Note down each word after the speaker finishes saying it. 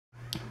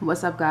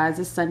What's up, guys?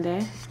 It's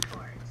Sunday.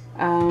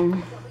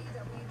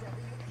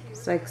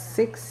 It's like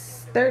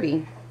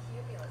 6:30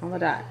 on the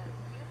dot,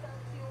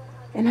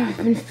 and I've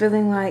been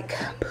feeling like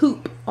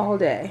poop all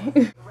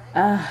day.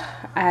 I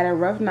had a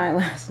rough night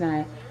last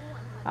night.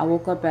 I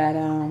woke up at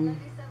I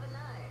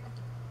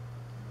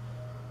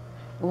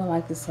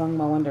like this song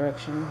by One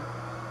Direction.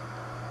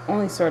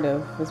 Only sort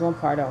of. There's one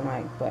part I don't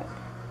like, but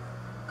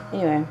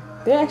anyway,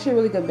 they're actually a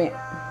really good band.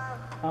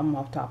 I'm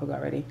off topic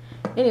already.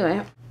 Anyway,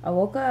 I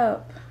woke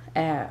up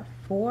at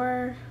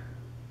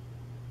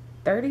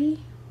 4:30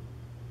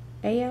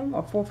 a.m.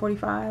 or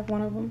 4:45,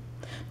 one of them.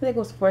 I think it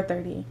was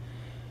 4:30,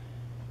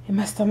 and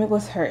my stomach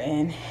was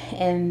hurting.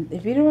 And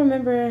if you don't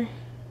remember,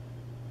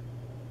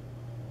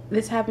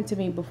 this happened to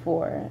me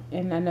before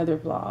in another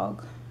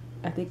vlog.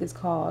 I think it's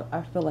called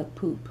I Feel Like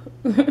Poop.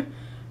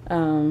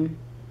 It's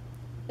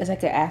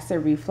like an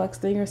acid reflux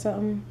thing or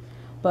something.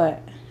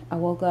 But I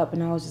woke up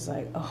and I was just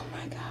like, oh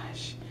my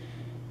gosh.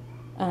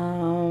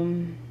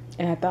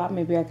 And I thought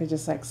maybe I could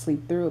just like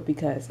sleep through it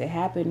because it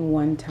happened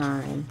one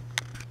time.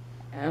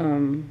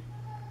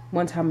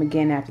 One time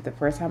again after the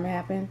first time it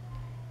happened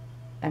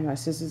at my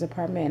sister's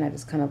apartment, and I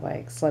just kind of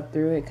like slept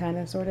through it, kind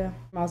of, sort of.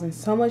 I was in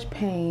so much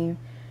pain.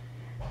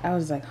 I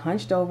was like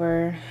hunched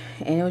over,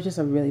 and it was just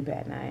a really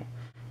bad night.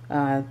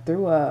 I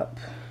threw up.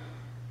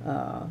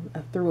 I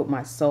threw up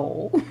my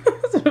soul.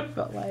 That's what it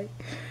felt like.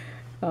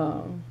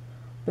 But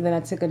then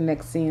I took a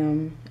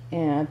Nexium,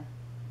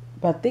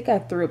 but I think I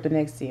threw up the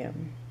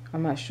Nexium.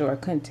 I'm not sure. I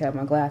couldn't tell.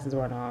 My glasses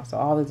weren't on, so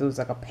all this was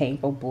like a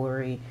painful,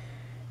 blurry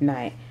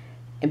night.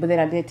 But then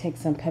I did take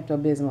some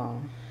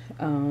Pepto-Bismol.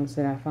 So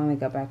then I finally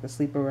got back to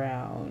sleep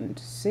around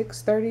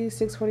 6:30,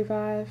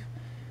 6:45.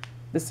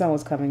 The sun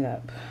was coming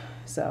up.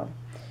 So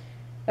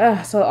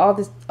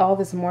all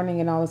this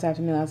morning and all this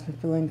afternoon, I've been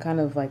feeling kind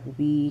of like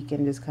weak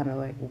and just kind of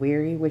like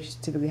weary, which is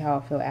typically how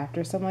I feel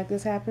after something like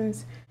this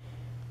happens.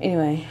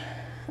 Anyway,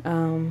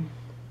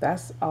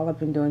 that's all I've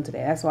been doing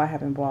today. That's why I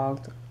haven't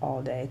vlogged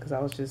all day, because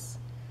I was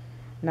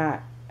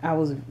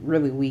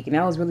really weak and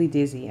I was really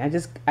dizzy. I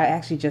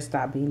actually just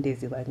stopped being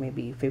dizzy like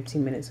maybe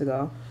 15 minutes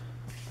ago.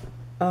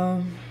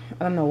 I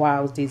don't know why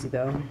I was dizzy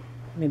though.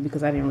 Maybe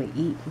because I didn't really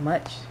eat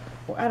much,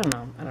 or I don't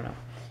know.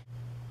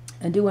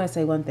 I do want to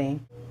say one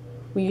thing.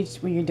 When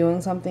you're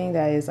doing something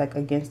that is like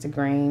against the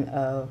grain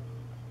of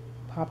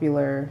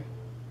popularity,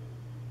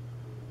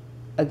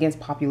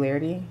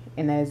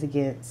 and that is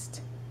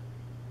against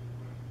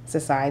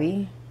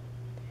society,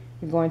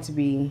 you're going to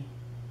be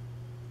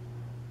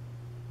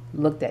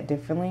looked at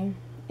differently,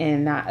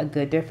 and not a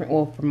good different.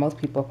 Well, for most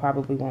people,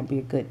 probably won't be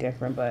a good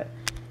different, but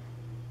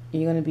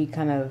you're going to be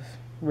kind of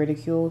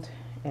ridiculed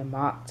and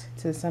mocked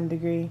to some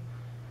degree.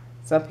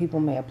 Some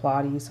people may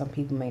applaud you, some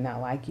people may not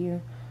like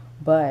you,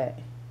 but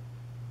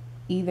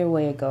either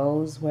way it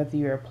goes, whether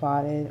you're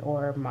applauded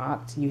or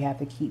mocked, you have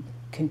to keep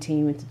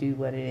continuing to do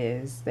what it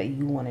is that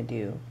you want to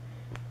do.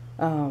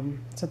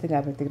 Something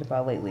I've been thinking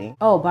about lately.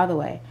 Oh, by the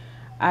way,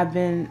 I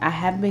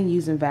have been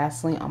using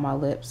Vaseline on my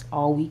lips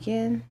all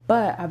weekend,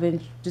 but I've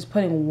been just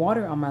putting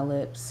water on my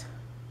lips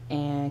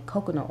and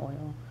coconut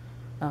oil,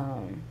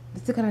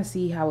 just to kind of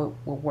see how it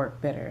will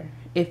work better,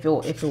 if it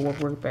will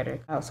work better.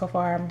 So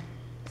far,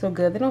 so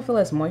good. They don't feel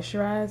as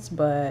moisturized,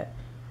 but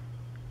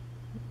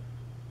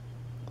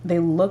they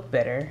look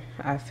better.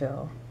 I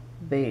feel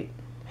they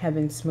have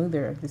been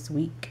smoother this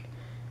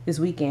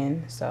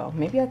weekend. So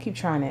maybe I'll keep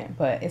trying it,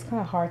 but it's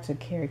kind of hard to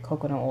carry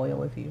coconut oil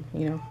with you,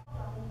 you know.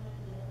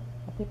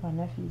 I think my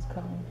nephew's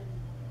coming.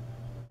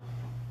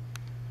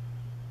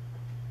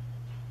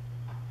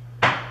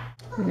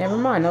 Never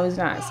mind, no he's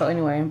not. So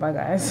anyway, bye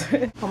guys.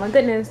 Oh my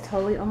goodness,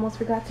 totally almost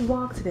forgot to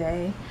vlog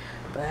today,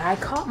 but I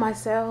caught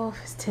myself.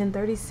 It's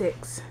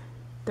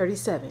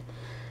 10:37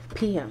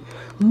 p.m.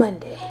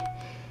 Monday,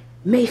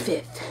 May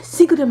 5th,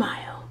 Cinco de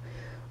Mayo,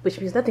 which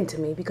means nothing to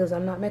me because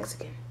I'm not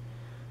Mexican.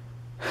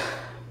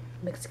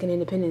 Mexican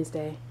Independence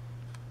Day.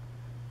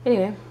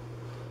 Anyway,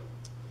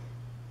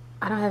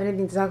 I don't have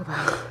anything to talk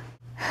about.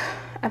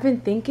 I've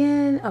been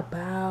thinking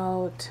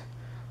about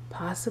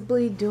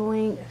possibly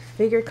doing a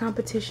figure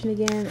competition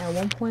again. At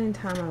one point in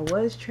time, I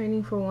was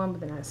training for one,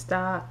 but then I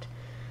stopped.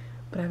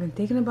 But I've been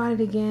thinking about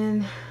it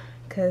again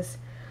because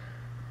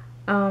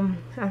I'm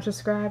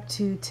subscribed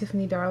to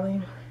Tiffany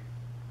Darling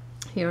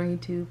here on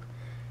YouTube.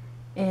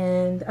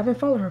 And I've been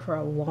following her for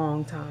a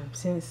long time,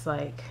 since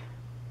like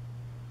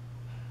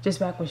just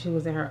back when she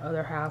was in her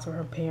other house with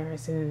her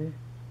parents, and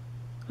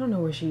I don't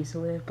know where she used to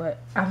live, but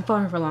I've been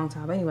following her for a long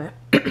time. But anyway,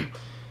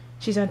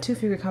 she's done 2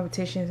 figure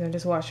competitions, and I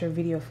just watched her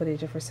video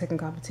footage of her second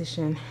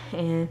competition,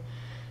 and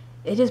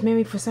it just made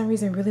me, for some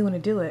reason, really want to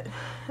do it.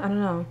 I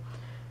don't know.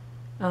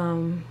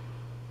 I'm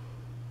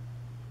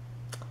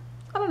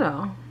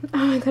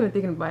kind of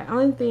thinking about it.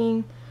 Only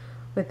thing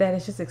with that,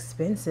 it's just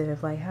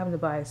expensive, like having to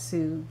buy a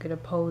suit, get a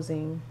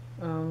posing,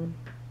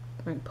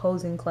 like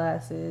posing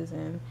classes,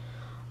 and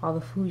all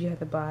the food you have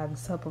to buy, the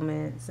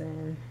supplements,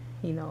 and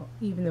you know,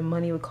 even the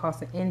money it would cost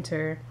to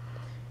enter.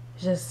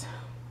 It's just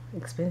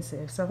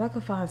expensive. So if I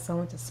could find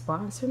someone to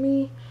sponsor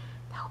me,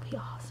 that would be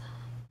awesome.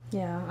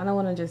 Yeah, I don't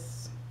want to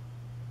just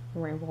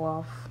ramble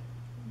off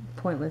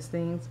pointless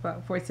things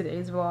but for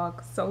today's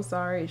vlog. So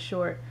sorry it's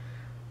short,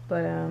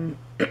 but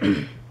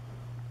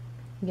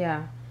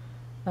yeah,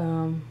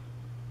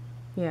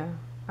 yeah,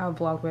 I'll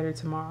vlog better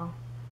tomorrow.